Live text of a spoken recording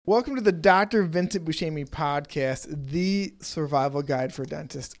Welcome to the Dr. Vincent Buscemi podcast, the survival guide for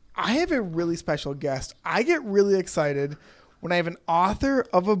dentists. I have a really special guest. I get really excited when I have an author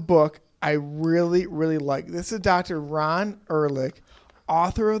of a book I really, really like. This is Dr. Ron Erhlich,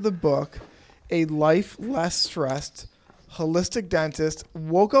 author of the book, A Life Less Stressed, holistic dentist.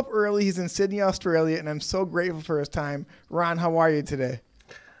 Woke up early. He's in Sydney, Australia, and I'm so grateful for his time. Ron, how are you today?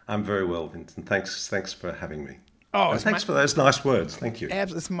 I'm very well, Vincent. Thanks for having me. Oh, thanks for those nice words. Thank you.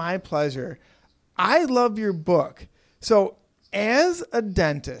 It's my pleasure. I love your book. So as a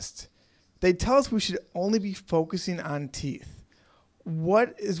dentist, they tell us we should only be focusing on teeth.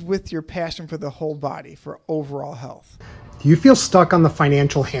 What is with your passion for the whole body, for overall health? Do you feel stuck on the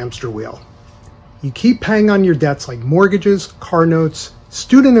financial hamster wheel? You keep paying on your debts like mortgages, car notes,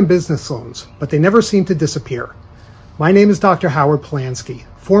 student and business loans, but they never seem to disappear. My name is Dr. Howard Polanski,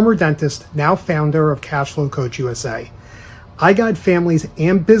 former dentist, now founder of Cashflow Coach USA. I guide families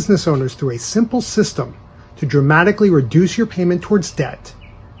and business owners through a simple system to dramatically reduce your payment towards debt.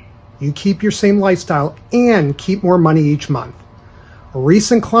 You keep your same lifestyle and keep more money each month. A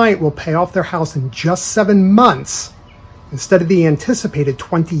recent client will pay off their house in just 7 months instead of the anticipated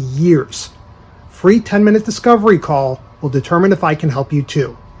 20 years. Free 10-minute discovery call will determine if I can help you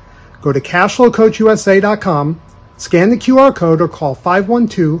too. Go to cashflowcoachusa.com, scan the QR code, or call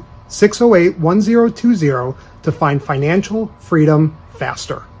 512-608-1020 to find financial freedom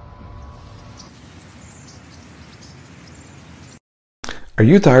faster. Are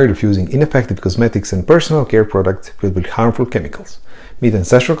you tired of using ineffective cosmetics and personal care products filled with harmful chemicals? Meet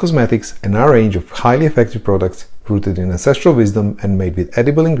Ancestral Cosmetics and our range of highly effective products rooted in ancestral wisdom and made with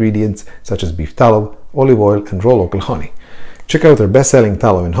edible ingredients such as beef tallow, olive oil, and raw local honey. Check out our best-selling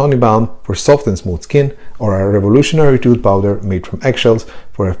tallow and honey balm for soft and smooth skin, or our revolutionary tooth powder made from eggshells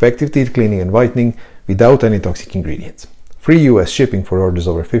for effective teeth cleaning and whitening without any toxic ingredients. Free US shipping for orders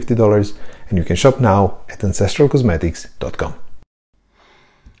over $50, and you can shop now at ancestralcosmetics.com.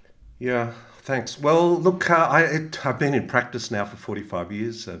 Yeah, thanks. Well, look, I've been in practice now for 45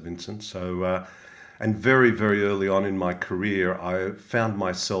 years, Vincent. And very, very early on in my career, I found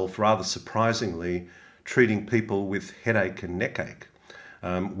myself rather surprisingly treating people with headache and neck ache,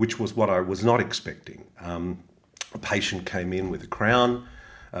 which was what I was not expecting. A patient came in with a crown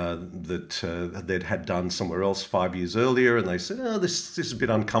that they'd had done somewhere else 5 years earlier, and they said, "Oh, this is a bit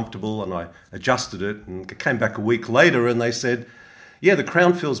uncomfortable," and I adjusted it, and came back a week later, and they said, "Yeah, the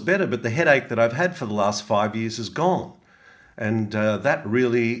crown feels better, but the headache that I've had for the last 5 years is gone." And that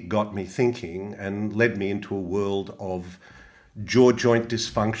really got me thinking and led me into a world of jaw joint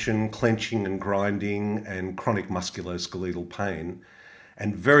dysfunction, clenching and grinding, and chronic musculoskeletal pain.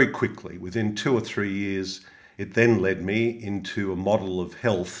 And very quickly, within 2 or 3 years, it then led me into a model of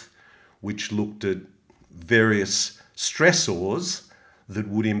health which looked at various stressors that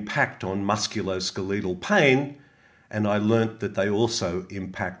would impact on musculoskeletal pain. And I learnt that they also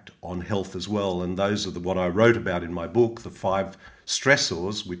impact on health as well. And those are what I wrote about in my book, the 5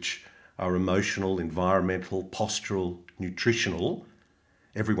 stressors, which are emotional, environmental, postural, nutritional.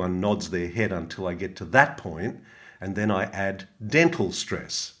 Everyone nods their head until I get to that point, and then I add dental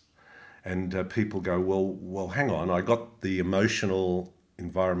stress. And people go, well, hang on, I got the emotional,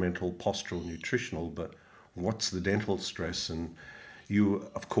 environmental, postural, nutritional, but what's the dental stress? And you,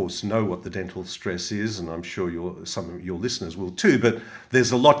 of course, know what the dental stress is, and I'm sure some of your listeners will too, but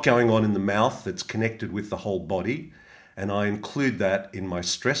there's a lot going on in the mouth that's connected with the whole body. And I include that in my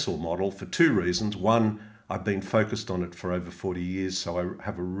stressor model for 2 reasons. One, I've been focused on it for over 40 years, so I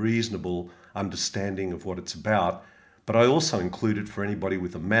have a reasonable understanding of what it's about. But I also include it for anybody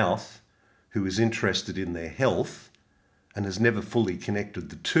with a mouth who is interested in their health and has never fully connected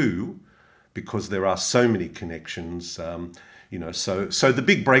the two, because there are so many connections. So the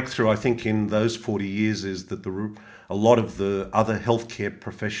big breakthrough, I think, in those 40 years is that a lot of the other healthcare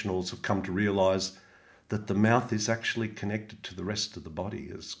professionals have come to realize that the mouth is actually connected to the rest of the body.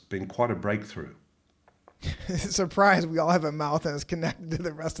 It's been quite a breakthrough. Surprise, we all have a mouth and it's connected to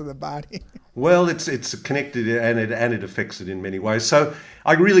the rest of the body. Well, it's connected, and it affects it in many ways. So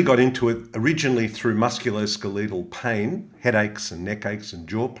I really got into it originally through musculoskeletal pain, headaches and neck aches and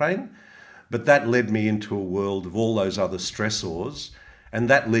jaw pain. But that led me into a world of all those other stressors, and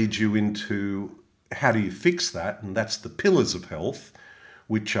that leads you into how do you fix that? And that's the pillars of health,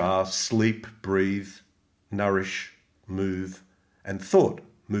 which are sleep, breathe, nourish, move, and thought,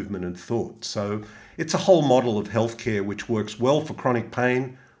 movement and thought. So it's a whole model of healthcare which works well for chronic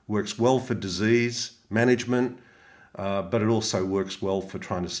pain, works well for disease management, but it also works well for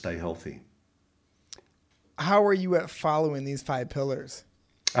trying to stay healthy. How are you at following these 5 pillars?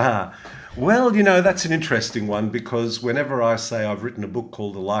 Well, that's an interesting one, because whenever I say I've written a book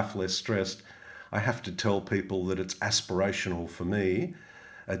called A Life Less Stressed, I have to tell people that it's aspirational for me.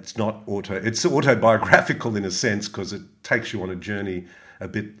 It's not it's autobiographical in a sense, because it takes you on a journey a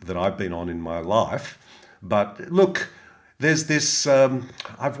bit that I've been on in my life. But look, there's this,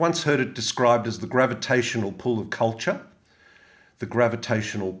 I've once heard it described as the gravitational pull of culture. The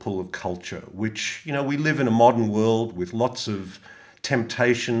gravitational pull of culture, which, we live in a modern world with lots of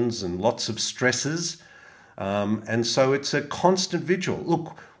temptations and lots of stresses. And so it's a constant vigil.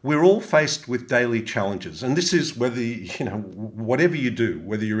 Look, we're all faced with daily challenges. And this is whether, whatever you do,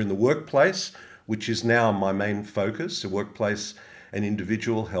 whether you're in the workplace, which is now my main focus, the workplace and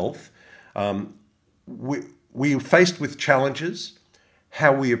individual health. We're faced with challenges.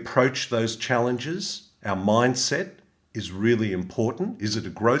 How we approach those challenges, our mindset is really important. Is it a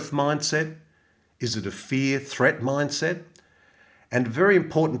growth mindset? Is it a fear, threat mindset? And a very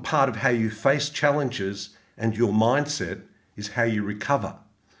important part of how you face challenges and your mindset is how you recover.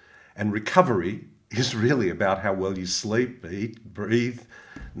 And recovery is really about how well you sleep, eat, breathe,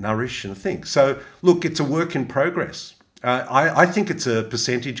 nourish, and think. So, look, it's a work in progress. I think it's a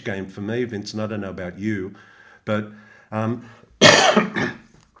percentage game for me, Vincent. I don't know about you, but I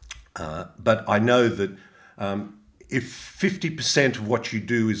know that if 50% of what you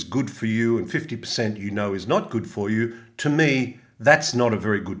do is good for you and 50% is not good for you, to me, that's not a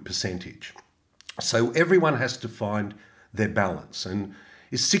very good percentage. So everyone has to find their balance. And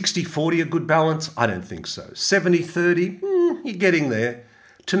is 60-40 a good balance? I don't think so. 70-30, you're getting there.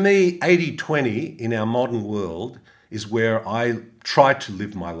 To me, 80-20 in our modern world is where I try to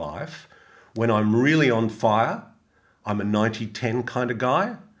live my life. When I'm really on fire, I'm a 90-10 kind of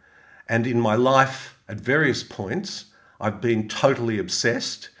guy. And in my life, at various points, I've been totally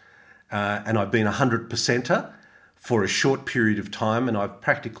obsessed and I've been a 100%er for a short period of time, and I've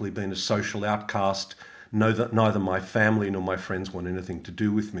practically been a social outcast. Neither my family nor my friends want anything to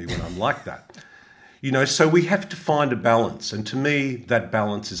do with me when I'm like that. So we have to find a balance. And to me, that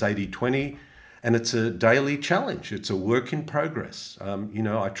balance is 80-20, and it's a daily challenge. It's a work in progress.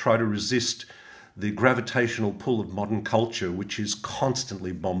 I try to resist the gravitational pull of modern culture, which is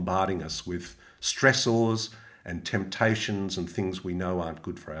constantly bombarding us with stressors and temptations and things we know aren't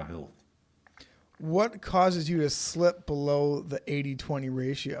good for our health. What causes you to slip below the 80-20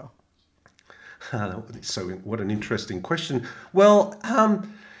 ratio? So what an interesting question. Well, I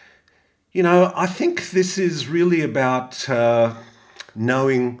think this is really about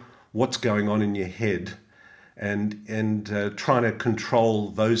knowing what's going on in your head and trying to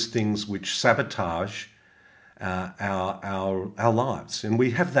control those things which sabotage our lives. And we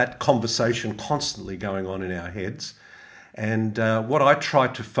have that conversation constantly going on in our heads. And what I try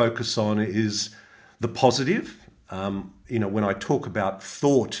to focus on is the positive. When I talk about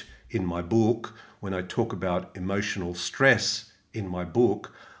thought in my book, when I talk about emotional stress in my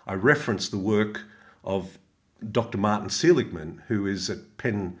book, I reference the work of Dr. Martin Seligman, who is at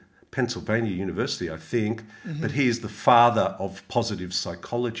Pennsylvania University, I think, but he is the father of positive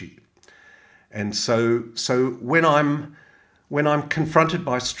psychology. And so when I'm confronted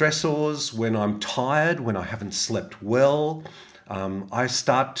by stressors, when I'm tired, when I haven't slept well, I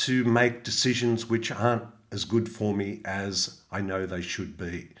start to make decisions which aren't as good for me as I know they should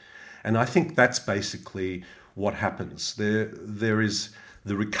be. And I think that's basically what happens. There is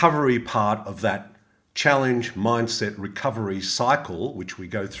the recovery part of that challenge, mindset, recovery cycle, which we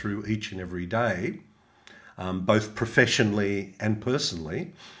go through each and every day, both professionally and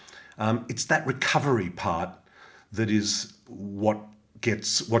personally. It's that recovery part that is what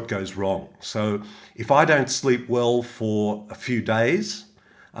goes wrong. So if I don't sleep well for a few days,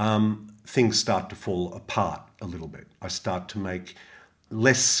 things start to fall apart a little bit. I start to make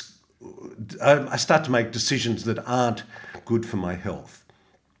decisions that aren't good for my health.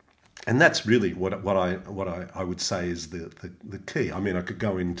 And that's really what I would say is the key. I mean, I could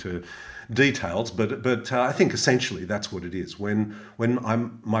go into details, but I think essentially that's what it is. When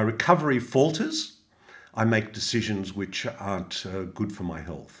my recovery falters, I make decisions which aren't good for my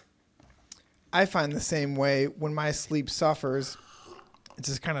health. I find the same way. When my sleep suffers, it's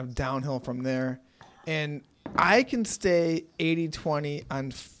just kind of downhill from there. And I can stay 80-20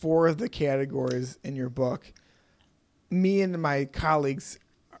 on 4 of the categories in your book. Me and my colleagues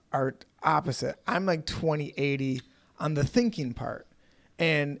are opposite. I'm like 20-80 on the thinking part.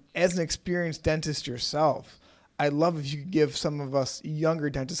 And as an experienced dentist yourself, I'd love if you could give some of us younger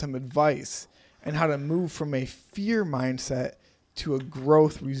dentists some advice on how to move from a fear mindset to a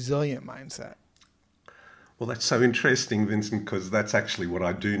growth resilient mindset. Well, that's so interesting, Vincent, because that's actually what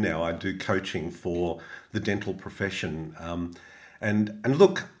I do now. I do coaching for the dental profession. And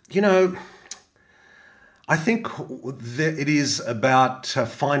look, I think it is about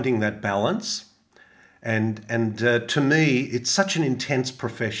finding that balance. And to me, it's such an intense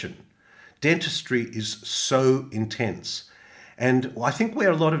profession. Dentistry is so intense. And I think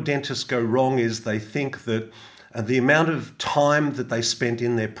where a lot of dentists go wrong is they think that the amount of time that they spent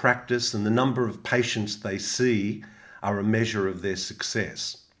in their practice and the number of patients they see are a measure of their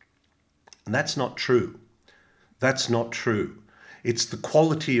success. And that's not true. That's not true. It's the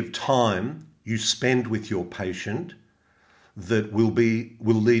quality of time you spend with your patient that will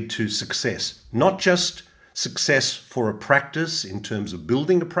lead to success. Not just success for a practice in terms of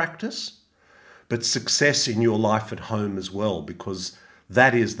building a practice, but success in your life at home as well, because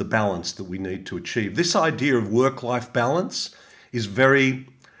that is the balance that we need to achieve. This idea of work-life balance is very,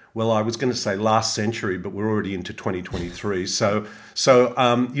 well, I was going to say last century, but we're already into 2023. So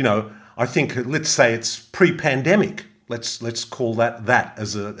I think, let's say it's pre-pandemic. Let's call that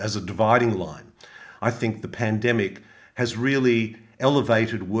as a dividing line. I think the pandemic has really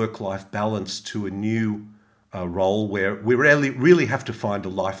elevated work-life balance to a new role where we really have to find a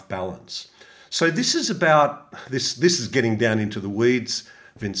life balance. So this is about this. This is getting down into the weeds,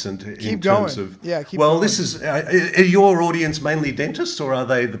 Vincent. Keep going. Keep going. This is. Are your audience mainly dentists, or are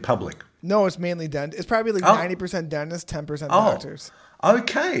they the public? No, it's mainly dentists. It's probably like 90% dentists, 10% doctors.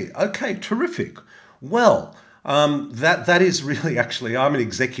 Okay, terrific. Well, that is really actually. I'm an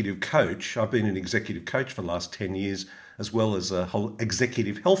executive coach. I've been an executive coach for the last 10 years, as well as a whole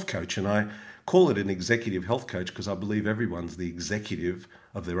executive health coach, and I call it an executive health coach because I believe everyone's the executive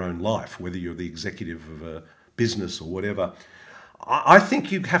of their own life, whether you're the executive of a business or whatever. I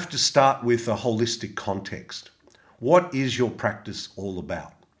think you have to start with a holistic context. What is your practice all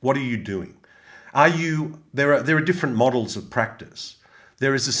about? What are you doing? There are different models of practice.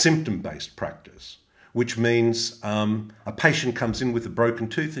 There is a symptom-based practice, which means a patient comes in with a broken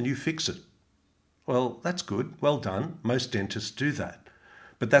tooth and you fix it. Well, that's good. Well done. Most dentists do that.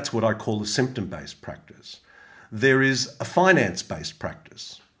 But that's what I call a symptom-based practice. There is a finance-based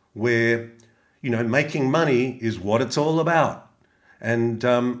practice where, making money is what it's all about. And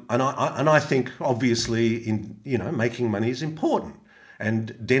I think obviously making money is important.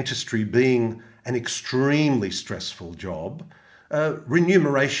 And dentistry being an extremely stressful job,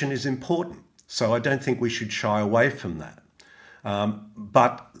 remuneration is important. So I don't think we should shy away from that.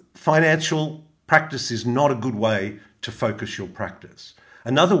 But financial practice is not a good way to focus your practice.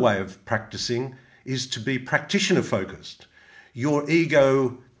 Another way of practicing is to be practitioner focused. Your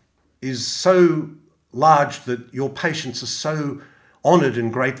ego is so large that your patients are so honoured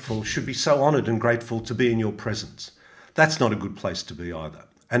and grateful, should be so honoured and grateful to be in your presence. That's not a good place to be either.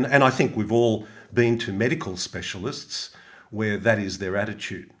 And I think we've all been to medical specialists where that is their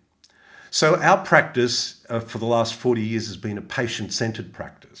attitude. So our practice for the last 40 years has been a patient-centred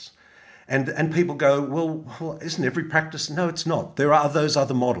practice. And people go, well, isn't every practice? No, it's not. There are those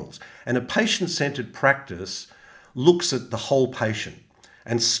other models. And a patient-centered practice looks at the whole patient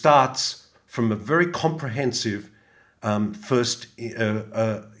and starts from a very comprehensive first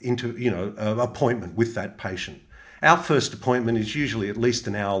appointment with that patient. Our first appointment is usually at least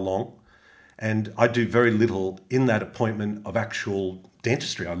an hour long, and I do very little in that appointment of actual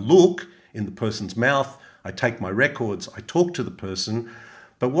dentistry. I look in the person's mouth, I take my records, I talk to the person.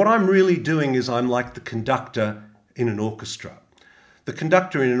 But what I'm really doing is I'm like the conductor in an orchestra. The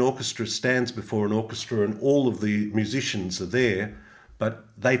conductor in an orchestra stands before an orchestra and all of the musicians are there, but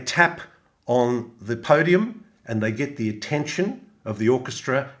they tap on the podium and they get the attention of the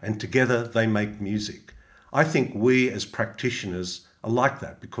orchestra and together they make music. I think we as practitioners are like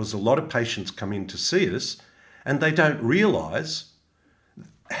that because a lot of patients come in to see us and they don't realise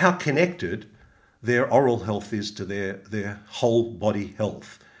how connected their oral health is to their whole body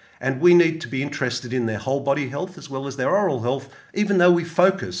health. And we need to be interested in their whole body health as well as their oral health, even though we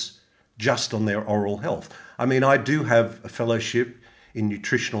focus just on their oral health. I mean, I do have a fellowship in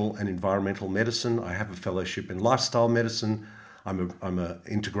nutritional and environmental medicine. I have a fellowship in lifestyle medicine. I'm a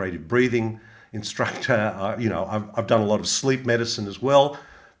integrative breathing instructor. I've done a lot of sleep medicine as well.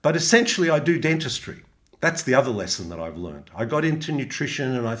 But essentially, I do dentistry. That's the other lesson that I've learned. I got into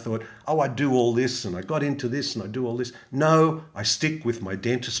nutrition and I thought, I do all this, and I got into this and I do all this. No, I stick with my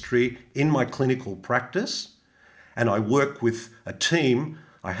dentistry in my clinical practice and I work with a team.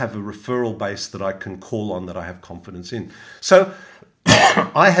 I have a referral base that I can call on that I have confidence in. So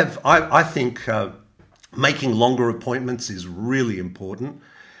I think making longer appointments is really important.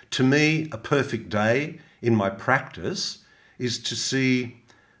 To me, a perfect day in my practice is to see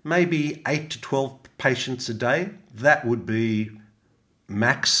maybe 8 to 12 patients a day. That would be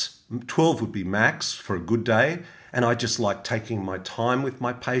max 12 would be max for a good day. And I just like taking my time with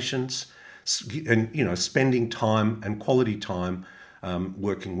my patients and, spending time and quality time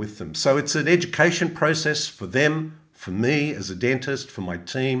working with them. So it's an education process for them, for me as a dentist, for my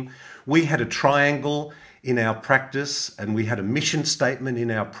team. We had a triangle in our practice, and we had a mission statement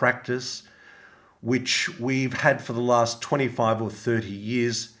in our practice, which we've had for the last 25 or 30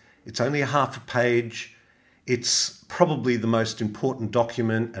 years. It's only a half a page. It's probably the most important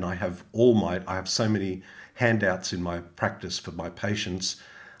document, and I have so many handouts in my practice for my patients.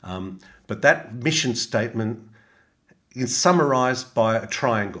 But that mission statement is summarized by a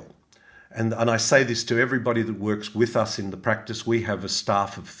triangle. And I say this to everybody that works with us in the practice. We have a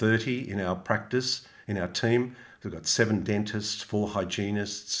staff of 30 in our practice, in our team. We've got 7 dentists, 4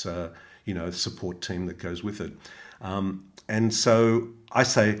 hygienists, support team that goes with it. And so I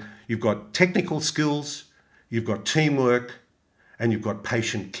say you've got technical skills, you've got teamwork, and you've got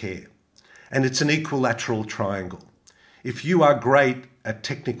patient care. And it's an equilateral triangle. If you are great at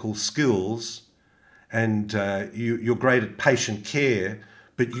technical skills and you're great at patient care,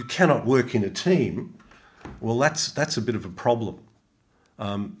 but you cannot work in a team, well, that's a bit of a problem,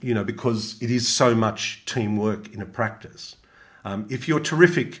 because it is so much teamwork in a practice. If you're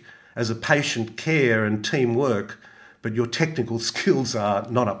terrific as a patient care and teamwork, but your technical skills are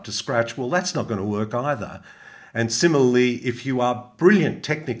not up to scratch, well, that's not going to work either. And similarly, if you are brilliant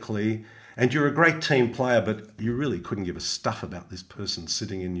technically and you're a great team player, but you really couldn't give a stuff about this person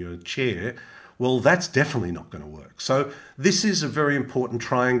sitting in your chair, well, that's definitely not going to work. So this is a very important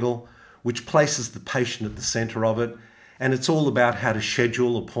triangle which places the patient at the center of it. And it's all about how to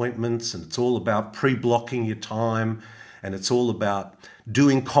schedule appointments, and it's all about pre-blocking your time, and it's all about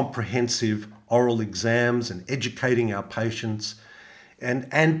doing comprehensive oral exams and educating our patients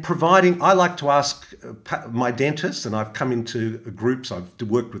and providing. I like to ask my dentists, and I've come into groups, I've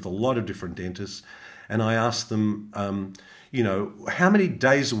worked with a lot of different dentists, and I ask them, how many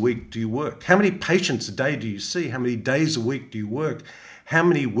days a week do you work? How many patients a day do you see? How many days a week do you work? How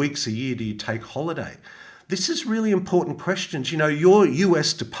many weeks a year do you take holiday? This is really important questions. Your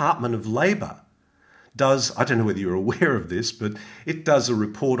US Department of Labor does, I don't know whether you're aware of this, but it does a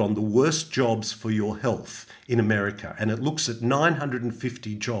report on the worst jobs for your health in America, and it looks at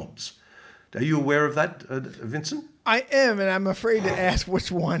 950 jobs. Are you aware of that, Vincent? I am, and I'm afraid to ask which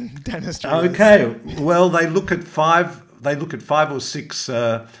one dentistry Okay, well, they look at 5 or 6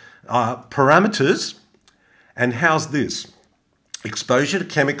 parameters, and how's this? Exposure to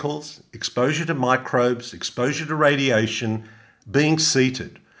chemicals, exposure to microbes, exposure to radiation, being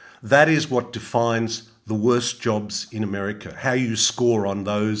seated. That is what defines the worst jobs in America, how you score on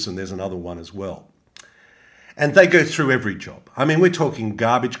those, and there's another one as well. And they go through every job. I mean, we're talking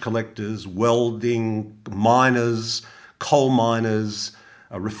garbage collectors, welding, miners, coal miners,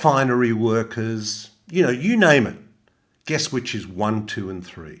 refinery workers, you name it. Guess which is 1, 2, and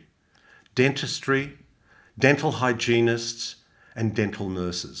 3? Dentistry, dental hygienists, and dental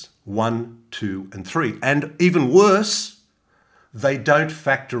nurses. 1, 2, and 3. And even worse, they don't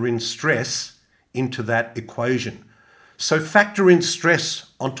factor in stress into that equation. So factor in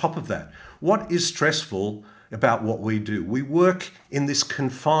stress on top of that. What is stressful about what we do? We work in this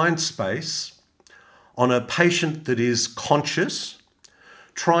confined space on a patient that is conscious,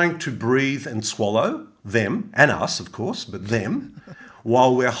 trying to breathe and swallow, them, and us, of course, but them,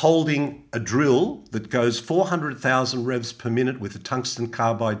 while we're holding a drill that goes 400,000 revs per minute with a tungsten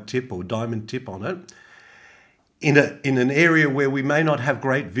carbide tip or diamond tip on it, in an area where we may not have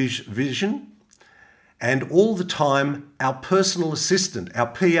great vision, and all the time our personal assistant, our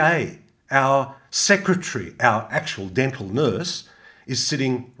PA, our secretary, our actual dental nurse is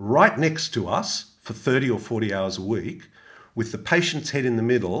sitting right next to us for 30 or 40 hours a week with the patient's head in the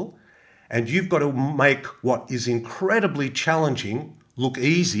middle, and you've got to make what is incredibly challenging look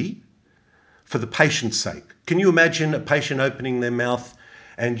easy for the patient's sake. Can you imagine a patient opening their mouth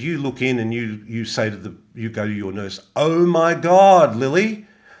and you look in and you say you go to your nurse, "Oh my God, Lily,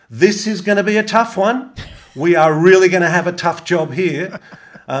 this is going to be a tough one. We are really going to have a tough job here."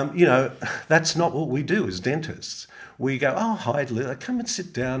 That's not what we do as dentists. We go, "Oh, hi, Lily, come and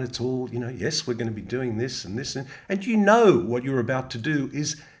sit down. It's all, yes, we're going to be doing this and this." And what you're about to do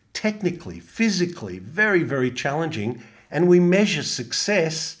is technically, physically, very, very challenging. And we measure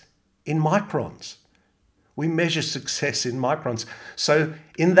success in microns. So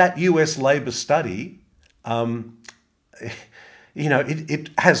in that US labor study, it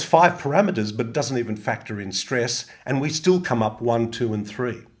has 5 parameters, but it doesn't even factor in stress. And we still come up 1, 2, and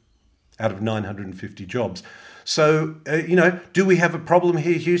 3 out of 950 jobs. So, do we have a problem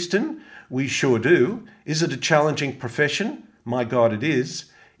here, Houston? We sure do. Is it a challenging profession? My God, it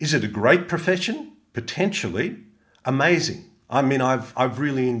is. Is it a great profession? Potentially. Amazing. I mean, I've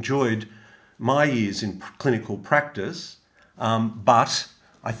really enjoyed my years in clinical practice, but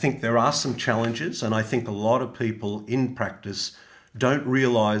I think there are some challenges, and I think a lot of people in practice don't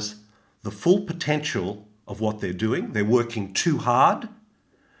realise the full potential of what they're doing. They're working too hard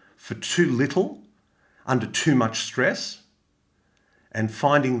for too little, under too much stress, and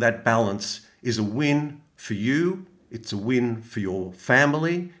finding that balance is a win for you, it's a win for your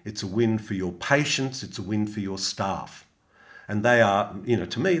family, it's a win for your patients, it's a win for your staff. And they are,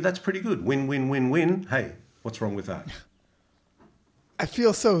 to me, that's pretty good. Win, win, win, win. Hey, what's wrong with that? I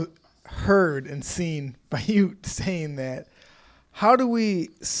feel so heard and seen by you saying that. How do we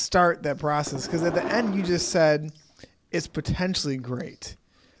start that process? Because at the end, you just said it's potentially great.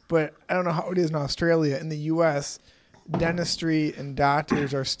 But I don't know how it is in Australia. In the U.S., dentistry and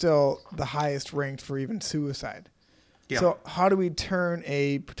doctors are still the highest ranked for even suicide. Yeah. So how do we turn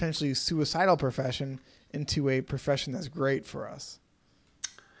a potentially suicidal profession into a profession that's great for us?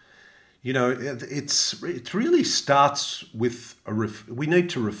 It really starts with we need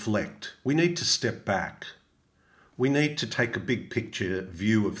to reflect. We need to step back. We need to take a big picture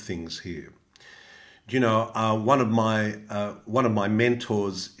view of things here. One of my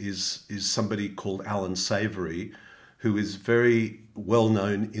mentors is somebody called Alan Savory, who is very well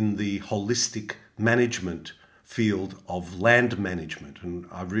known in the holistic management field of land management. And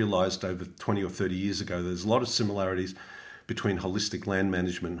I've realized over 20 or 30 years ago, there's a lot of similarities between holistic land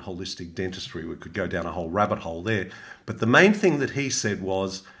management and holistic dentistry. We could go down a whole rabbit hole there. But the main thing that he said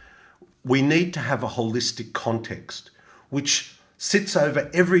was, we need to have a holistic context which sits over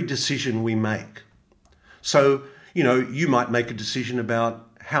every decision we make. So, you might make a decision about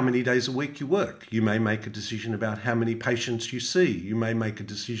how many days a week you work. You may make a decision about how many patients you see. You may make a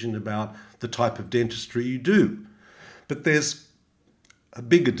decision about the type of dentistry you do. But there's a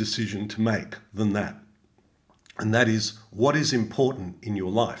bigger decision to make than that. And that is, what is important in your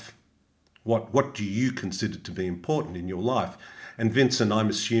life? What do you consider to be important in your life? And Vincent, I'm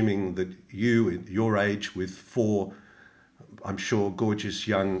assuming that you, at your age, with 4, I'm sure, gorgeous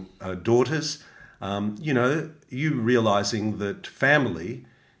young daughters, you realizing that family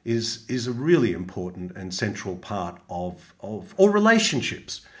is a really important and central part of or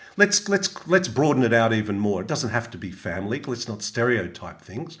relationships. Let's broaden it out even more. It doesn't have to be family. Let's not stereotype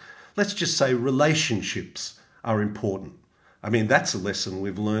things. Let's just say relationships are important. I mean, that's a lesson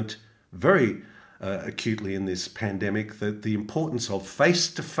we've learnt very acutely in this pandemic, that the importance of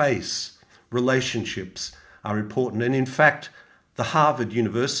face-to-face relationships are important. And in fact, the Harvard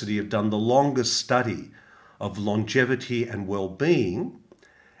University have done the longest study of longevity and well-being,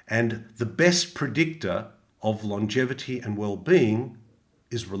 and the best predictor of longevity and well-being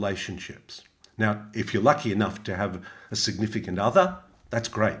is relationships. Now, if you're lucky enough to have a significant other, that's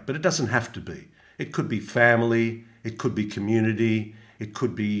great, but it doesn't have to be. It could be family, it could be community, it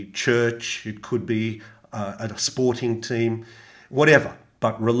could be church, it could be at a sporting team, whatever.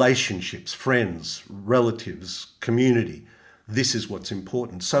 But relationships, friends, relatives, community, this is what's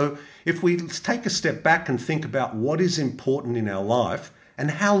important. So if we take a step back and think about what is important in our life and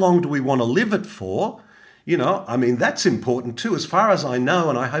how long do we want to live it for, that's important too. As far as I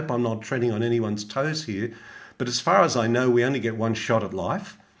know, and I hope I'm not treading on anyone's toes here, but as far as I know, we only get one shot at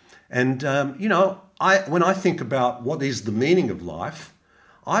life. And, when I think about what is the meaning of life,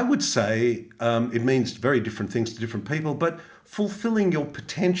 I would say it means very different things to different people, but fulfilling your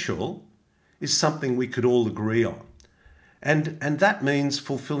potential is something we could all agree on. And that means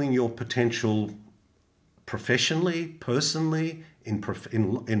fulfilling your potential professionally, personally,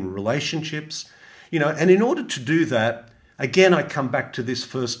 in relationships, and in order to do that, again, I come back to this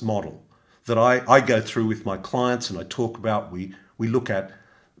first model that I go through with my clients and I talk about. We look at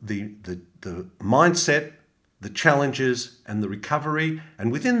the mindset, the challenges, and the recovery.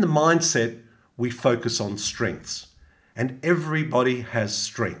 And within the mindset, we focus on strengths. And everybody has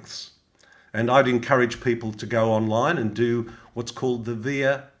strengths. And I'd encourage people to go online and do what's called the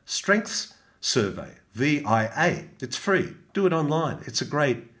VIA Strengths Survey, VIA. It's free. Do it online. It's a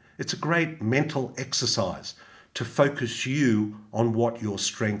great mental exercise to focus you on what your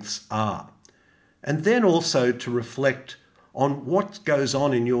strengths are. And then also to reflect on what goes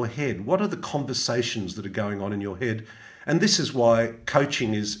on in your head. What are the conversations that are going on in your head? And this is why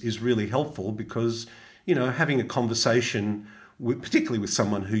coaching is really helpful, because, having a conversation, particularly with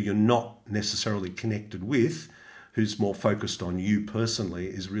someone who you're not necessarily connected with, who's more focused on you personally,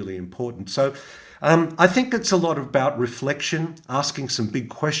 is really important. So I think it's a lot about reflection, asking some big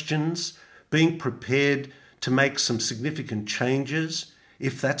questions, being prepared to make some significant changes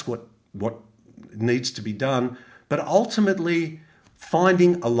if that's what needs to be done. But ultimately,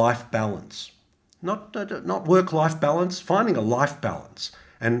 finding a life balance, not work-life balance, finding a life balance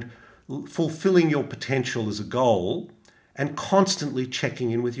and fulfilling your potential as a goal and constantly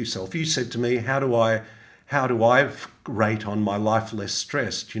checking in with yourself. You said to me, how do I rate on my life less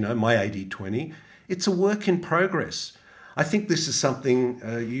stressed? My 80-20. It's a work in progress. I think this is something,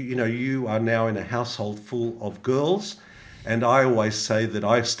 you are now in a household full of girls. And I always say that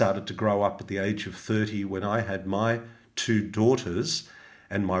I started to grow up at the age of 30 when I had my 2 daughters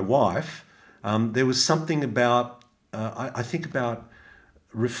and my wife. There was something about, I think about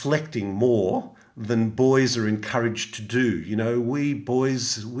reflecting more than boys are encouraged to do. We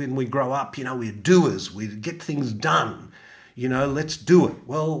boys, when we grow up, we're doers, we get things done. Let's do it.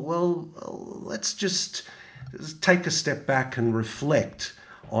 Well, let's just take a step back and reflect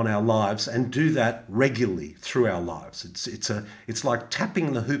on our lives and do that regularly through our lives. It's like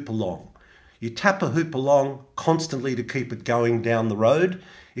tapping the hoop along. You tap a hoop along constantly to keep it going down the road.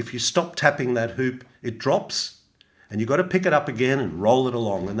 If you stop tapping that hoop, it drops, and you've got to pick it up again and roll it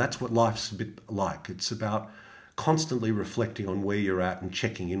along. And that's what life's a bit like. It's about constantly reflecting on where you're at and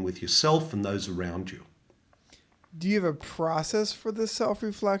checking in with yourself and those around you. Do you have a process for this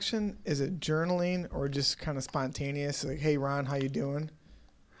self-reflection? Is it journaling or just kind of spontaneous? Like, hey, Ron, how you doing?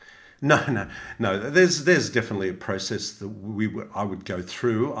 No. There's definitely a process that I would go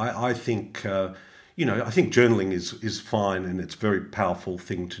through. I think I think journaling is fine and it's a very powerful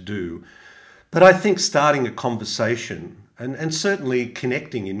thing to do. But I think starting a conversation and certainly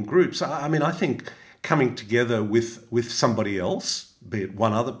connecting in groups. I think coming together with somebody else, be it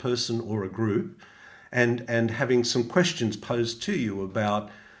one other person or a group, and having some questions posed to you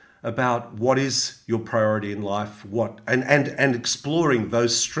about what is your priority in life, and exploring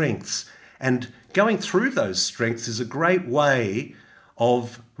those strengths. And going through those strengths is a great way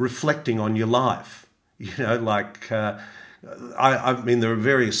of reflecting on your life. There are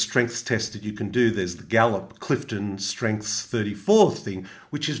various strengths tests that you can do. There's the Gallup Clifton Strengths 34 thing,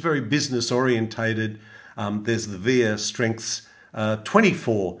 which is very business orientated. There's the VIA Strengths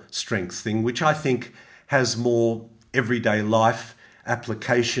 24 strengths thing, which I think has more everyday life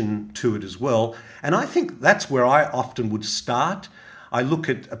application to it as well. And I think that's where I often would start. I look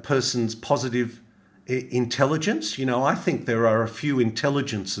at a person's positive intelligence. I think there are a few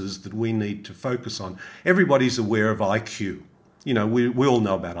intelligences that we need to focus on. Everybody's aware of IQ. We all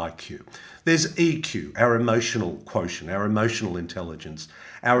know about IQ. There's EQ, our emotional quotient, our emotional intelligence,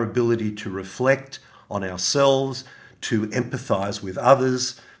 our ability to reflect on ourselves, to empathize with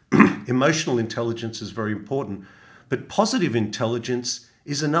others. Emotional intelligence is very important. But positive intelligence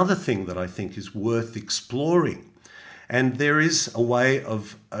is another thing that I think is worth exploring. And there is a way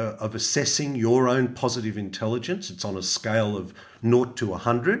of assessing your own positive intelligence. It's on a scale of 0 to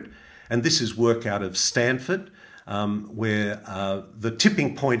 100. And this is work out of Stanford, where the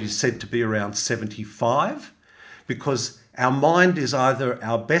tipping point is said to be around 75, because our mind is either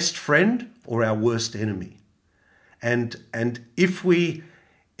our best friend or our worst enemy. And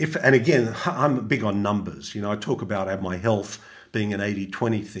again, I'm big on numbers. I talk about my health being an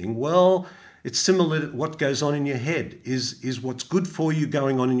 80-20 thing. Well, it's similar to what goes on in your head. Is what's good for you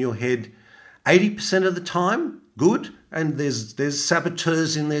going on in your head 80% of the time good? And there's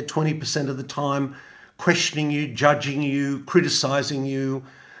saboteurs in there 20% of the time, questioning you, judging you, criticizing you,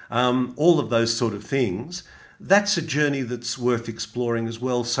 all of those sort of things. That's a journey that's worth exploring as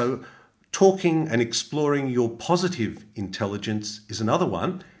well. So talking and exploring your positive intelligence is another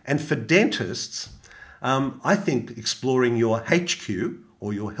one. And for dentists, I think exploring your HQ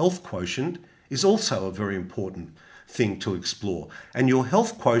or your health quotient is also a very important thing to explore. And your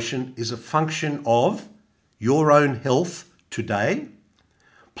health quotient is a function of your own health today,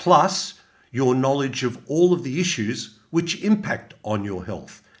 plus your knowledge of all of the issues which impact on your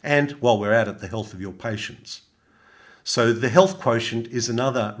health. And while we're at it, the health of your patients. So the health quotient is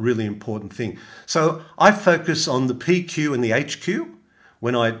another really important thing. So I focus on the PQ and the HQ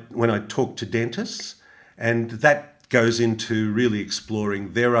when I talk to dentists, and that goes into really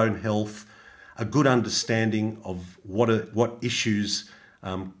exploring their own health, a good understanding of what issues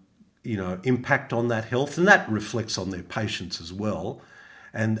impact on that health, and that reflects on their patients as well,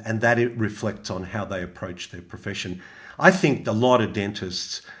 and that it reflects on how they approach their profession. I think a lot of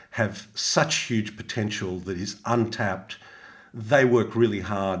dentists have such huge potential that is untapped. They work really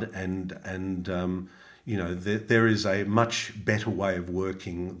hard, and there is a much better way of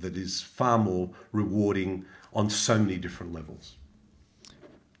working that is far more rewarding on so many different levels.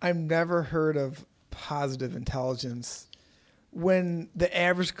 I've never heard of positive intelligence. When the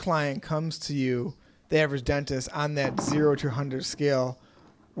average client comes to you, the average dentist, on that 0 to 100 scale,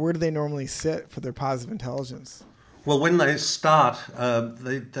 where do they normally sit for their positive intelligence? Well, when they start,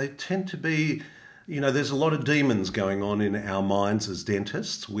 they tend to be, there's a lot of demons going on in our minds as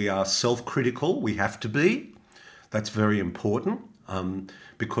dentists. We are self-critical. We have to be. That's very important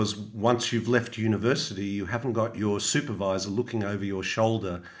because once you've left university, you haven't got your supervisor looking over your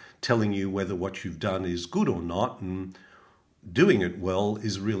shoulder telling you whether what you've done is good or not, and doing it well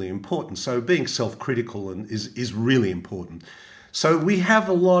is really important. So being self-critical is really important. So we have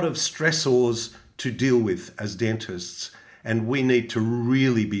a lot of stressors to deal with as dentists, and we need to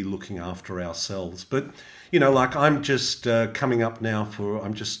really be looking after ourselves. But, like I'm just coming up now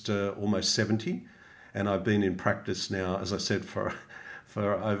I'm just almost 70, and I've been in practice now, as I said, for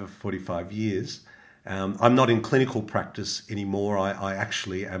over 45 years. I'm not in clinical practice anymore. I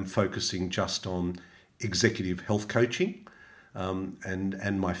actually am focusing just on executive health coaching.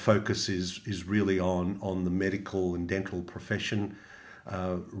 And my focus is really on the medical and dental profession.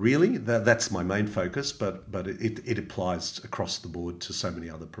 Really, that's my main focus, but it applies across the board to so many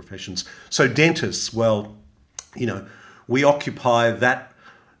other professions. So dentists, well, we occupy that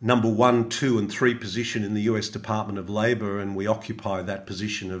number 1, 2, and 3 position in the US Department of Labor, and we occupy that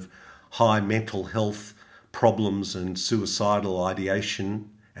position of high mental health problems and suicidal ideation,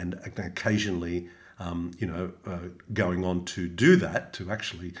 and occasionally going on to do that, to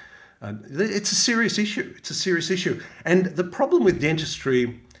actually, it's a serious issue. It's a serious issue. And the problem with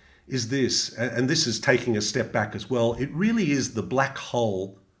dentistry is this, and this is taking a step back as well, it really is the black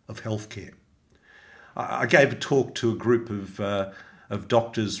hole of healthcare. I gave a talk to a group of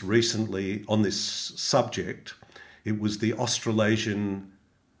doctors recently on this subject. It was the Australasian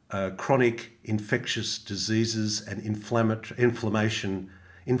Chronic Infectious Diseases and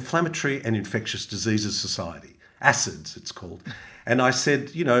Inflammatory and Infectious Diseases Society, ACIDS it's called. And I said,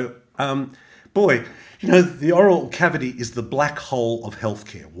 the oral cavity is the black hole of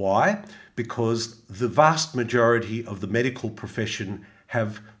healthcare. Why? Because the vast majority of the medical profession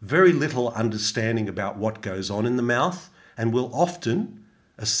have very little understanding about what goes on in the mouth, and will often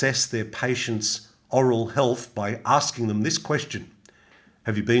assess their patients' oral health by asking them this question: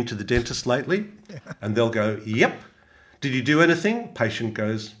 have you been to the dentist lately? And they'll go, yep. Did you do anything? Patient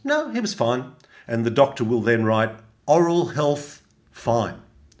goes, no, he was fine. And the doctor will then write, oral health, fine.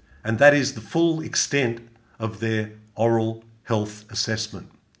 And that is the full extent of their oral health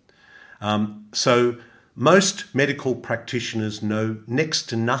assessment. So most medical practitioners know next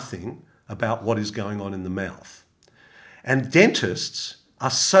to nothing about what is going on in the mouth. And dentists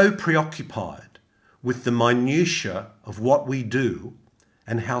are so preoccupied with the minutiae of what we do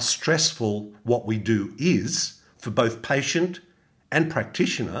and how stressful what we do is for both patient and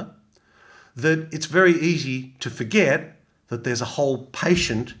practitioner, that it's very easy to forget that there's a whole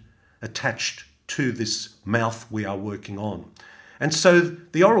patient attached to this mouth we are working on. And so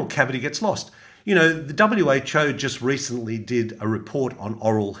the oral cavity gets lost. The WHO just recently did a report on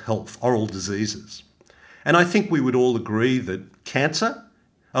oral health, oral diseases. And I think we would all agree that cancer,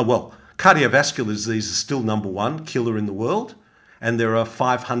 cardiovascular disease is still number 1 killer in the world. And there are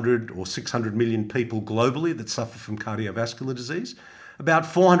 500 or 600 million people globally that suffer from cardiovascular disease. About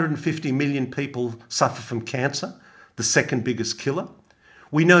 450 million people suffer from cancer, the second biggest killer.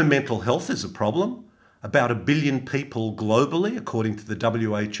 We know mental health is a problem. About 1 billion people globally, according to the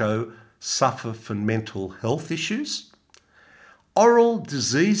WHO, suffer from mental health issues. Oral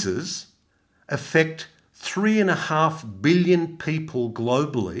diseases affect 3.5 billion people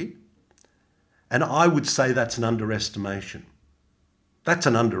globally, and I would say that's an underestimation. That's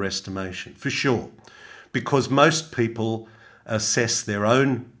an underestimation, for sure, because most people assess their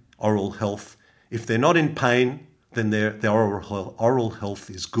own oral health. If they're not in pain, then their oral health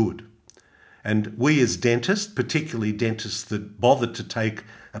is good. And we as dentists, particularly dentists that bother to take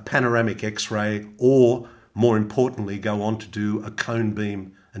a panoramic X-ray or, more importantly, go on to do a cone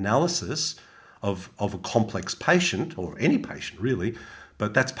beam analysis of a complex patient, or any patient really,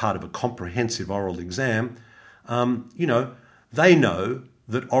 but that's part of a comprehensive oral exam, they know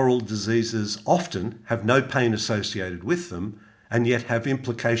that oral diseases often have no pain associated with them and yet have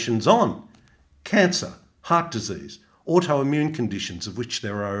implications on cancer, heart disease, autoimmune conditions, of which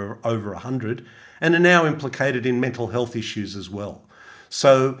there are over 100, and are now implicated in mental health issues as well.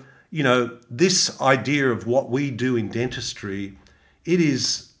 So, this idea of what we do in dentistry, it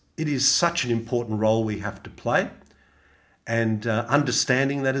is such an important role we have to play, and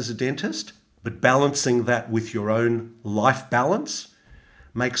understanding that as a dentist, but balancing that with your own life balance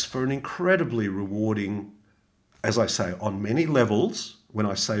makes for an incredibly rewarding, as I say, on many levels. When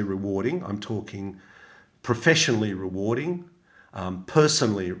I say rewarding, I'm talking professionally rewarding,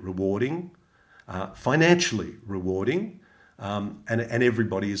 personally rewarding, financially rewarding, and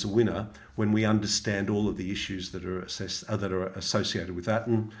everybody is a winner when we understand all of the issues that are associated with that.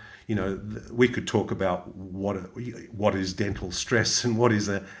 And we could talk about what is dental stress and what is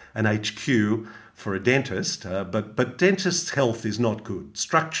an HQ for a dentist, but dentist health is not good.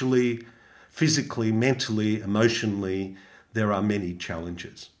 Structurally, physically, mentally, emotionally, there are many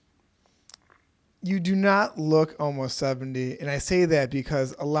challenges. You do not look almost 70, and I say that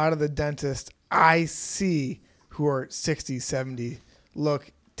because a lot of the dentists I see who are 60, 70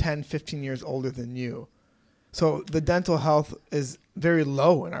 look 10, 15 years older than you. So the dental health is very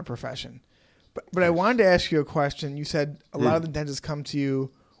low in our profession. But I wanted to ask you a question. You said a lot of the dentists come to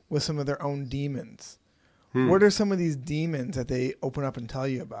you with some of their own demons. What are some of these demons that they open up and tell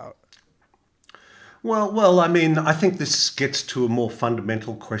you about? Well, I mean, I think this gets to a more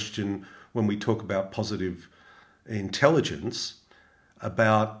fundamental question when we talk about positive intelligence,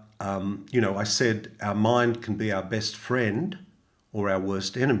 about, I said our mind can be our best friend or our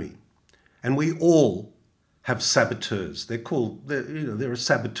worst enemy. And we all have saboteurs. There are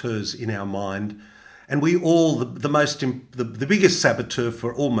saboteurs in our mind. And we all, the biggest saboteur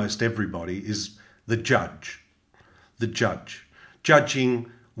for almost everybody is the judge. The judge.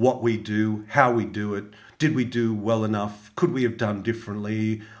 Judging what we do, how we do it. Did we do well enough? Could we have done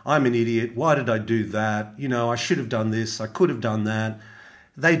differently? I'm an idiot. Why did I do that? I should have done this. I could have done that.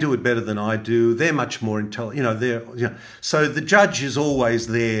 They do it better than I do. They're much more intelligent. So the judge is always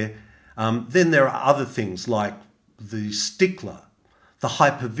there. Then there are other things like the stickler, the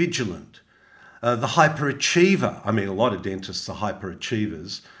hypervigilant, the hyperachiever. I mean, a lot of dentists are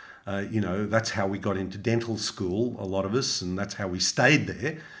hyperachievers. That's how we got into dental school, a lot of us, and that's how we stayed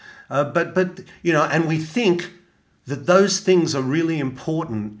there. And we think that those things are really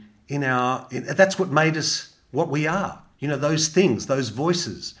important that's what made us what we are. Those things, those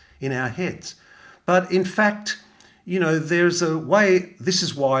voices in our heads. But in fact, there's a way. This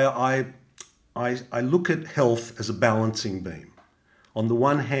is why I look at health as a balancing beam. On the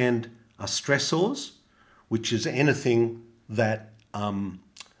one hand are stressors, which is anything that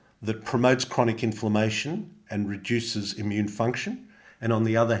promotes chronic inflammation and reduces immune function. And on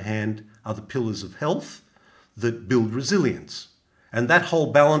the other hand are the pillars of health that build resilience. And that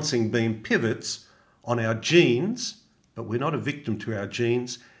whole balancing beam pivots on our genes, but we're not a victim to our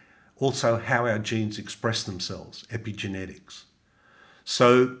genes, also how our genes express themselves, epigenetics.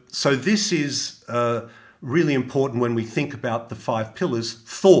 So this is really important when we think about the 5 pillars.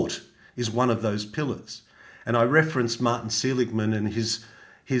 Thought is one of those pillars. And I referenced Martin Seligman and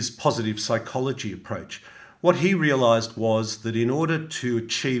his positive psychology approach. What he realized was that in order to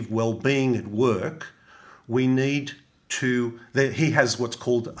achieve well-being at work, we need he has what's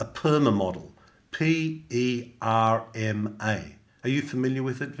called a PERMA model, PERMA. Are you familiar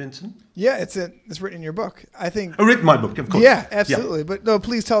with it, Vincent? Yeah, it's written in your book. I think. I written my book, of course. Yeah, absolutely. Yeah. But no,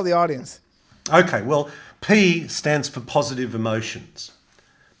 please tell the audience. Okay, well, P stands for positive emotions.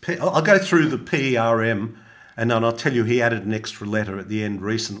 I'll go through the PERM, and then I'll tell you he added an extra letter at the end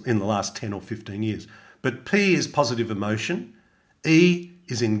in the last 10 or 15 years. But P is positive emotion, E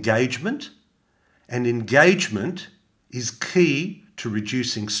is engagement, and engagement is key to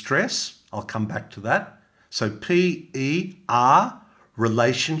reducing stress. I'll come back to that. So PER,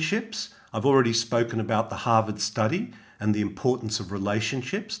 relationships. I've already spoken about the Harvard study and the importance of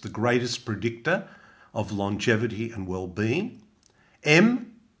relationships, the greatest predictor of longevity and well-being.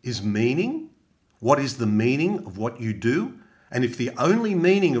 M is meaning. What is the meaning of what you do? And if the only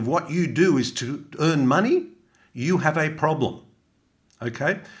meaning of what you do is to earn money, you have a problem.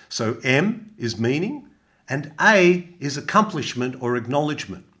 Okay? So M is meaning, and A is accomplishment or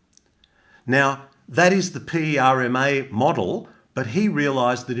acknowledgement. Now, that is the PERMA model, but he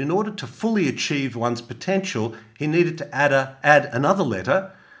realized that in order to fully achieve one's potential, he needed to add another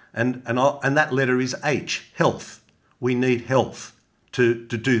letter, and that letter is H, health. We need health to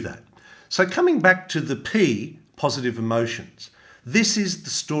do that. So coming back to the P, positive emotions, this is the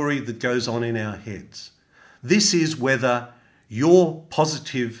story that goes on in our heads. This is whether your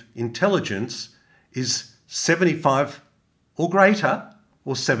positive intelligence is 75 or greater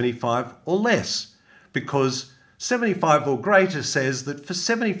or 75 or less, because 75 or greater says that for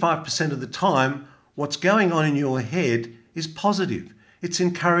 75% of the time, what's going on in your head is positive. It's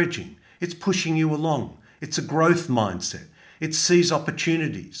encouraging. It's pushing you along. It's a growth mindset. It sees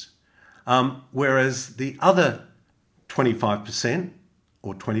opportunities. Whereas the other 25%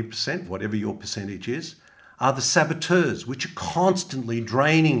 or 20%, whatever your percentage is, are the saboteurs, which are constantly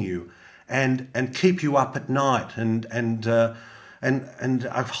draining you and keep you up at night and are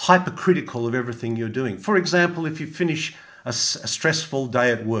hypercritical of everything you're doing. For example, if you finish a stressful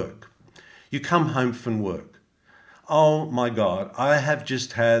day at work, you come home from work. Oh my God, I have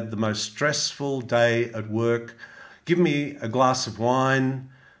just had the most stressful day at work. Give me a glass of wine,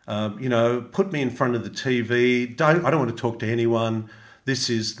 put me in front of the TV. I don't want to talk to anyone.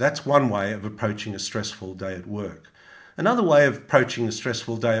 That's one way of approaching a stressful day at work. Another way of approaching a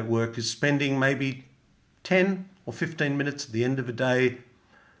stressful day at work is spending maybe 10 or 15 minutes at the end of a day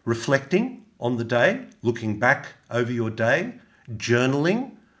reflecting on the day, looking back over your day,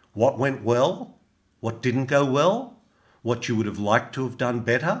 journaling what went well, what didn't go well, what you would have liked to have done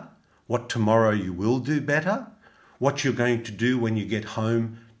better, what tomorrow you will do better, what you're going to do when you get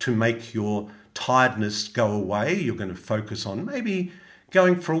home to make your tiredness go away. You're going to focus on maybe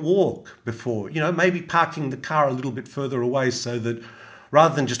going for a walk before, maybe parking the car a little bit further away so that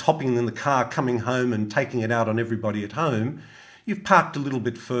rather than just hopping in the car, coming home and taking it out on everybody at home, you've parked a little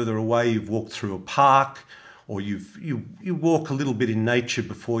bit further away, you've walked through a park, or you walk a little bit in nature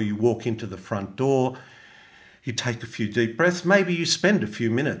before you walk into the front door. You take a few deep breaths. Maybe you spend a few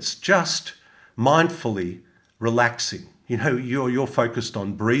minutes just mindfully relaxing. You're focused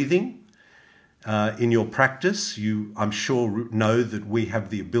on breathing. In your practice, I'm sure know that we have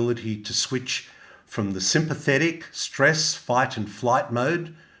the ability to switch from the sympathetic stress, fight and flight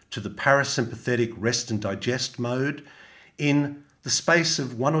mode to the parasympathetic rest and digest mode in the space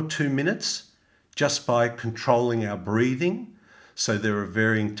of 1 or 2 minutes just by controlling our breathing. So there are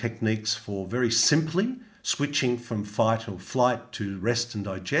varying techniques for very simply switching from fight or flight to rest and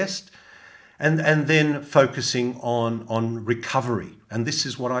digest, and then focusing on recovery. And this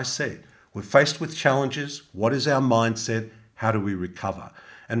is what I said. We're faced with challenges. What is our mindset? How do we recover?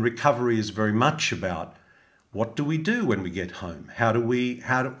 And recovery is very much about what do we do when we get home?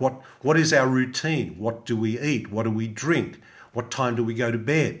 What is our routine? What do we eat? What do we drink? What time do we go to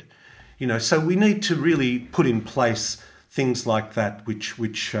bed? So we need to really put in place things like that,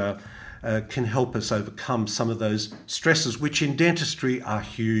 which can help us overcome some of those stresses, which in dentistry are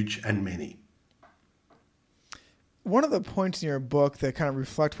huge and many. One of the points in your book that kind of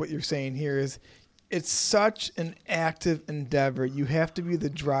reflect what you're saying here is it's such an active endeavor. You have to be the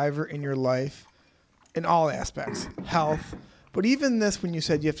driver in your life in all aspects, health. But even this, when you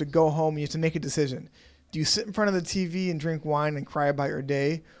said you have to go home, you have to make a decision. Do you sit in front of the TV and drink wine and cry about your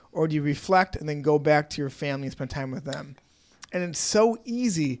day? Or do you reflect and then go back to your family and spend time with them? And it's so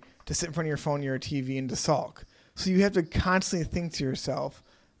easy to sit in front of your phone or your TV and to sulk. So you have to constantly think to yourself,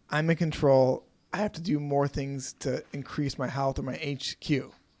 I'm in control. I have to do more things to increase my health or my HQ.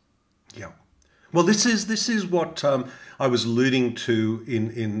 Yeah. Well, this is what I was alluding to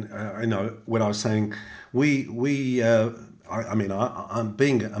in when I was saying I'm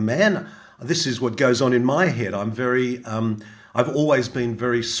being a man. This is what goes on in my head. I've always been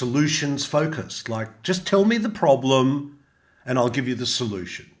very solutions focused. Like, just tell me the problem, and I'll give you the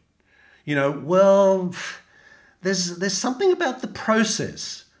solution. There's something about the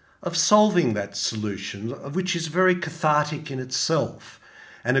process of solving that solution, which is very cathartic in itself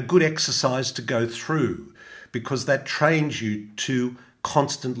and a good exercise to go through, because that trains you to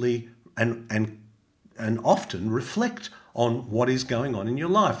constantly and often reflect on what is going on in your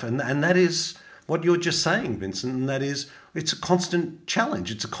life. And that is what you're just saying, Vincent, and that is it's a constant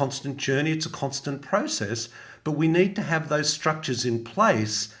challenge, it's a constant journey, it's a constant process, but we need to have those structures in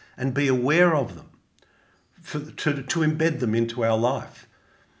place and be aware of them to embed them into our life.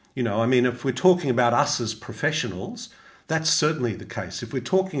 If we're talking about us as professionals, that's certainly the case. If we're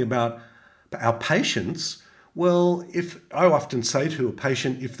talking about our patients, well, if I often say to a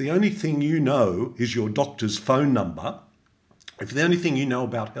patient, if the only thing you know is your doctor's phone number, if the only thing you know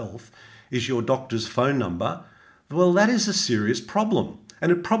about health is your doctor's phone number, well, that is a serious problem.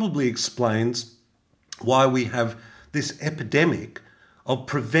 And it probably explains why we have this epidemic of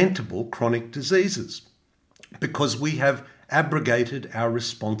preventable chronic diseases, because we have abrogated our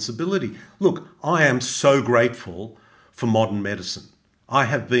responsibility. Look, I am so grateful for modern medicine. I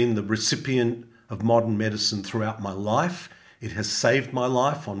have been the recipient of modern medicine throughout my life. It has saved my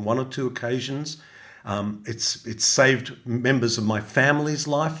life on 1 or 2 occasions. It's saved members of my family's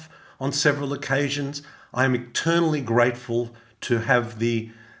life on several occasions. I am eternally grateful to have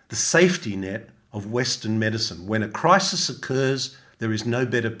the safety net of Western medicine. When a crisis occurs, there is no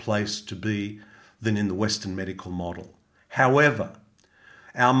better place to be than in the Western medical model. However,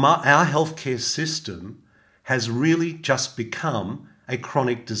 our healthcare system has really just become a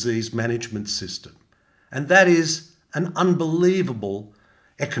chronic disease management system. And that is an unbelievable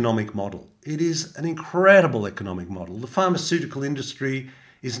economic model. It is an incredible economic model. The pharmaceutical industry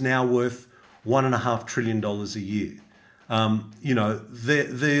is now worth $1.5 trillion a year.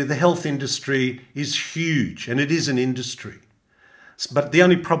 The health industry is huge, and it is an industry. But the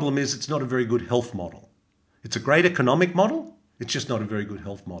only problem is it's not a very good health model. It's a great economic model. It's just not a very good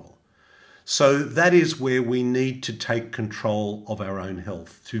health model. So that is where we need to take control of our own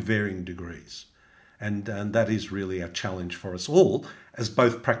health to varying degrees. And that is really a challenge for us all as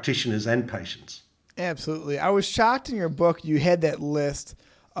both practitioners and patients. Absolutely. I was shocked in your book you had that list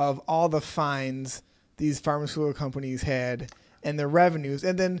of all the fines these pharmaceutical companies had and their revenues.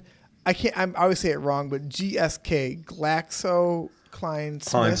 And then I always say it wrong, but GSK,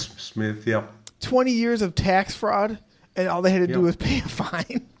 Smith, yeah. 20 years of tax fraud, and all they had to do was pay a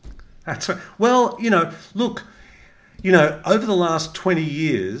fine. That's right. Well, look, over the last 20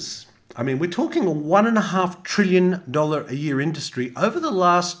 years, I mean, we're talking a $1.5 trillion a year industry. Over the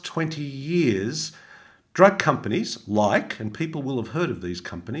last 20 years, drug companies and people will have heard of these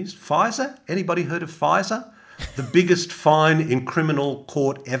companies, Pfizer, anybody heard of Pfizer? The biggest fine in criminal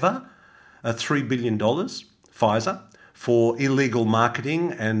court ever, $3 billion, Pfizer, for illegal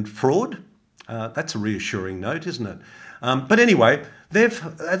marketing and fraud. That's a reassuring note, isn't it? But anyway,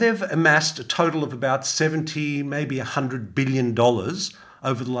 they've amassed a total of about 70, maybe $100 billion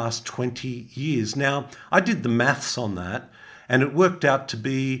over the last 20 years. Now, I did the maths on that, and it worked out to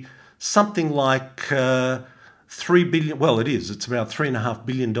be something like $3 billion. Well, it's about $3.5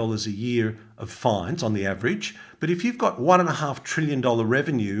 billion a year of fines on the average. But if you've got $1.5 trillion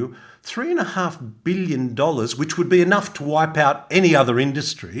revenue, $3.5 billion, which would be enough to wipe out any other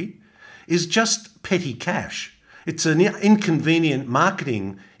industry, is just petty cash. It's an inconvenient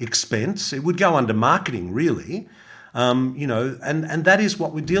marketing expense. It would go under marketing, really, and that is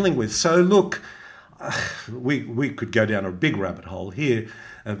what we're dealing with. So look, we could go down a big rabbit hole here,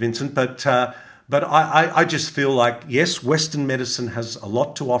 Vincent, but I just feel like, yes, Western medicine has a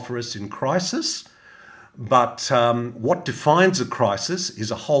lot to offer us in crisis, but what defines a crisis is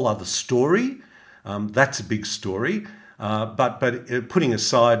a whole other story. That's a big story. But putting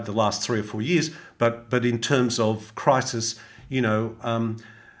aside the last 3 or 4 years, but in terms of crisis,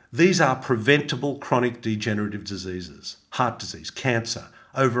 these are preventable chronic degenerative diseases, heart disease, cancer,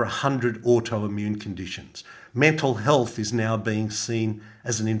 over 100 autoimmune conditions. Mental health is now being seen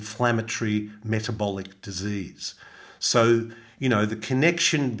as an inflammatory metabolic disease. So, the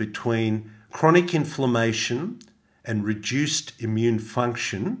connection between chronic inflammation and reduced immune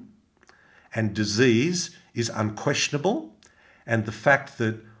function and disease is unquestionable, and the fact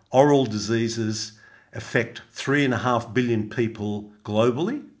that oral diseases affect 3.5 billion people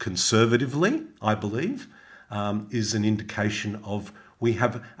globally, conservatively, I believe, is an indication of we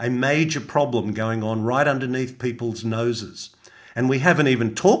have a major problem going on right underneath people's noses. And we haven't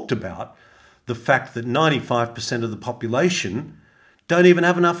even talked about the fact that 95% of the population don't even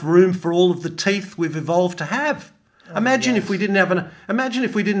have enough room for all of the teeth we've evolved to have. Imagine if we didn't have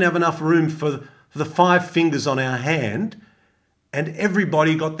enough room for the 5 fingers on our hand, and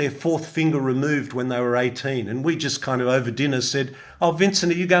everybody got their 4th finger removed when they were 18. And we just kind of over dinner said, "Oh,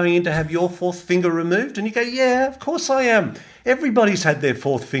 Vincent, are you going in to have your 4th finger removed?" And you go, "Yeah, of course I am. Everybody's had their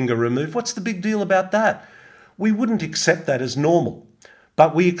 4th finger removed. What's the big deal about that?" We wouldn't accept that as normal.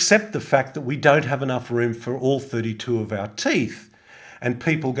 But we accept the fact that we don't have enough room for all 32 of our teeth. And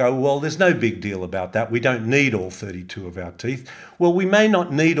people go, "Well, there's no big deal about that. We don't need all 32 of our teeth." Well, we may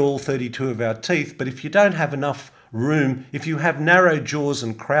not need all 32 of our teeth, but if you don't have enough room, if you have narrow jaws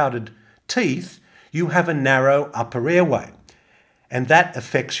and crowded teeth, you have a narrow upper airway. And that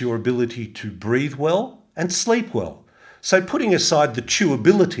affects your ability to breathe well and sleep well. So putting aside the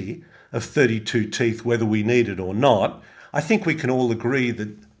chewability of 32 teeth, whether we need it or not, I think we can all agree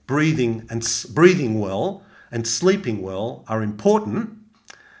that breathing well and sleeping well are important.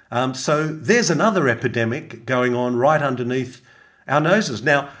 So there's another epidemic going on right underneath our noses.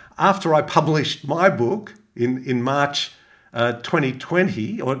 Now, after I published my book in March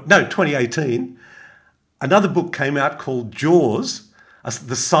 2018, another book came out called Jaws,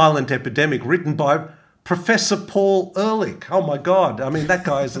 The Silent Epidemic, written by Professor Paul Erhlich. Oh my God, I mean, that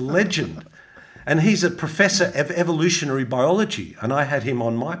guy is a legend. And he's a professor of evolutionary biology. And I had him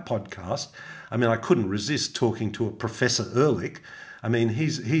on my podcast. I mean, I couldn't resist talking to a Professor Erhlich. I mean,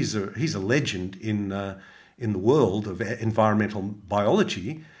 he's a legend in the world of environmental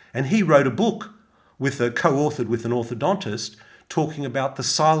biology. And he wrote a book co-authored with an orthodontist talking about the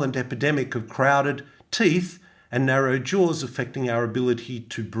silent epidemic of crowded teeth and narrow jaws affecting our ability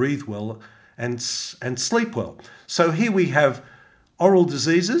to breathe well and sleep well. So here we have oral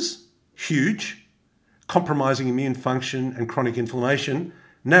diseases, huge, compromising immune function and chronic inflammation,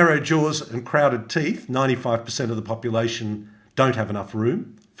 narrow jaws and crowded teeth. 95% of the population don't have enough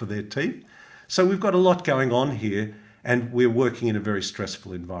room for their teeth. So we've got a lot going on here, and we're working in a very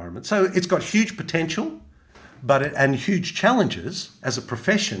stressful environment. So it's got huge potential and huge challenges as a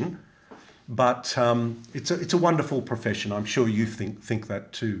profession, But it's a wonderful profession. I'm sure you think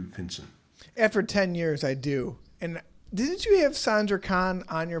that too, Vincent. After 10 years, I do. And didn't you have Sandra Kahn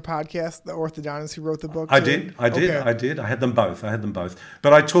on your podcast, the orthodontist who wrote the book? I too? did. Okay. I had them both.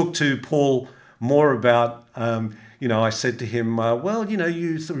 But I talked to Paul more about, I said to him,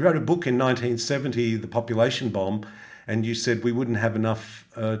 you wrote a book in 1970, The Population Bomb, and you said we wouldn't have enough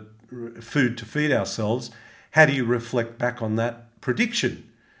food to feed ourselves. How do you reflect back on that prediction?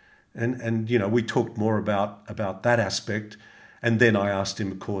 And we talked more about that aspect. And then I asked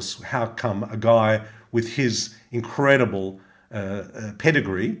him, of course, how come a guy with his incredible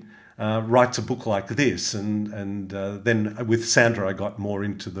pedigree writes a book like this? And then with Sandra, I got more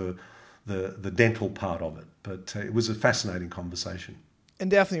into the dental part of it. But it was a fascinating conversation. And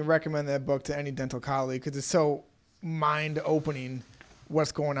definitely recommend that book to any dental colleague because it's so mind-opening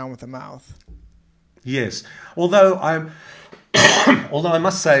what's going on with the mouth. Yes. Although I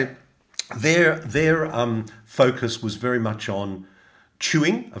must say, their focus was very much on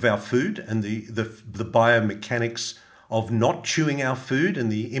chewing of our food and the biomechanics of not chewing our food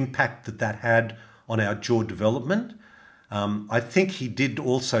and the impact that had on our jaw development. I think he did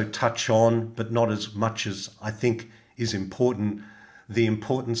also touch on, but not as much as I think is important, the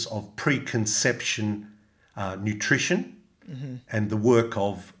importance of preconception nutrition and the work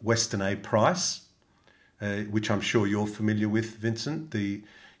of Weston A. Price, which I'm sure you're familiar with, Vincent. The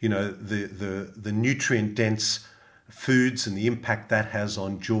nutrient dense foods and the impact that has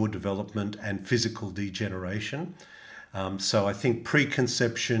on jaw development and physical degeneration. So I think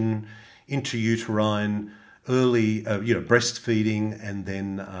preconception, intrauterine, early breastfeeding, and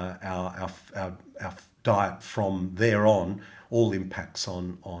then our diet from there on all impacts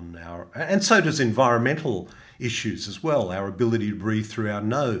on our, and so does environmental issues as well. Our ability to breathe through our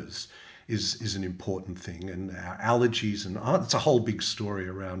nose is an important thing, and our allergies, and it's a whole big story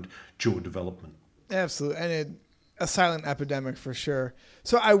around jaw development. Absolutely, and a silent epidemic for sure.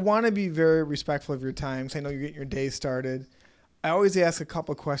 So I want to be very respectful of your time, so I know you're getting your day started. I always ask a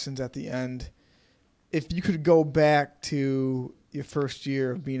couple questions at the end. If you could go back to your first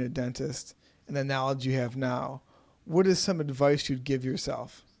year of being a dentist and the knowledge you have now, what is some advice you'd give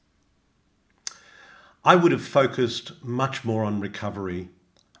yourself? I would have focused much more on recovery,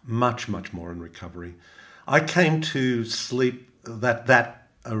 much more on recovery. I came to sleep that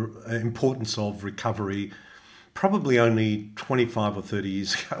importance of recovery probably only 25 or 30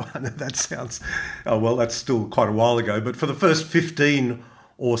 years ago. I know that sounds, that's still quite a while ago, but for the first 15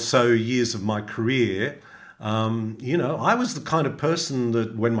 or so years of my career, I was the kind of person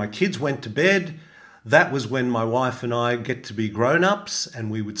that when my kids went to bed, that was when my wife and I get to be grown-ups,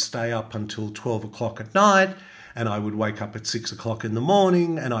 and we would stay up until 12 o'clock at night, and I would wake up at 6 o'clock in the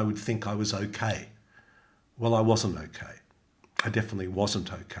morning, and I would think I was okay. Well, I wasn't okay. I definitely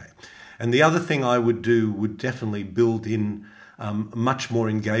wasn't okay. And the other thing I would do would definitely build in much more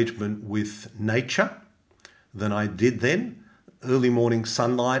engagement with nature than I did then. Early morning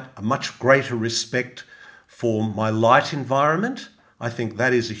sunlight, a much greater respect for my light environment. I think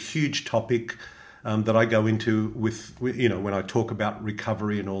that is a huge topic that I go into with, when I talk about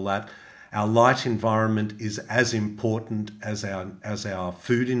recovery and all that. Our light environment is as important as our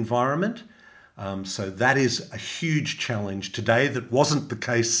food environment. So that is a huge challenge today that wasn't the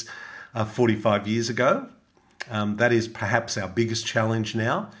case 45 years ago. That is perhaps our biggest challenge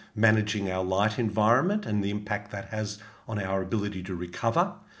now, managing our light environment and the impact that has on our ability to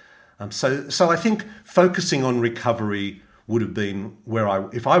recover. So I think focusing on recovery would have been where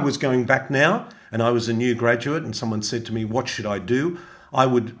if I was going back now and I was a new graduate and someone said to me, what should I do? I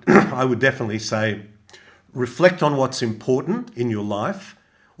would I would definitely say, reflect on what's important in your life,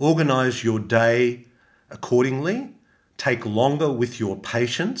 organize your day accordingly, take longer with your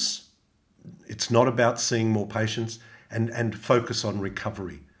patients. It's not about seeing more patients, and focus on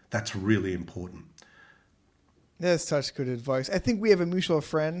recovery. That's really important. That's such good advice. I think we have a mutual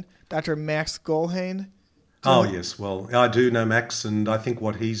friend, Dr. Max Goldhain. Oh, yes. Well, I do know Max, and I think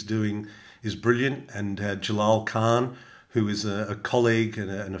what he's doing is brilliant. And Jalal Khan, who is a colleague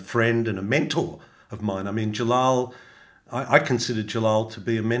and a friend and a mentor of mine. I mean, Jalal, I consider Jalal to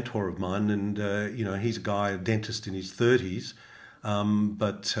be a mentor of mine. And, he's a guy, a dentist in his 30s.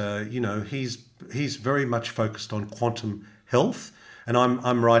 But he's very much focused on quantum health. And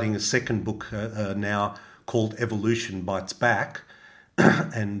I'm writing a second book now called Evolution Bites Back.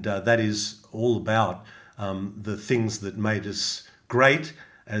 And that is all about the things that made us great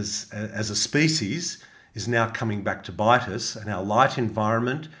as a species is now coming back to bite us, and our light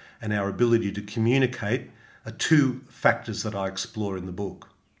environment and our ability to communicate are two factors that I explore in the book.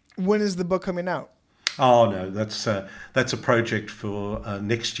 When is the book coming out? Oh no, that's a project for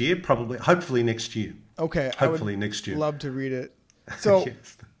next year, probably, hopefully next year. Okay, Hopefully next year. Love to read it. So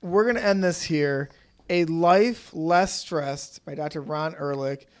Yes. we're going to end this here. A Life Less Stressed by Dr. Ron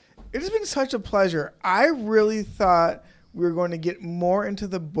Erhlich. It has been such a pleasure. I really thought we were going to get more into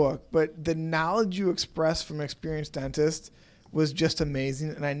the book, but the knowledge you expressed from an experienced dentist was just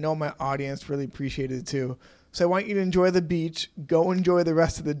amazing, and I know my audience really appreciated it too. So I want you to enjoy the beach. Go enjoy the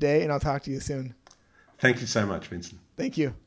rest of the day, and I'll talk to you soon. Thank you so much, Vincent. Thank you.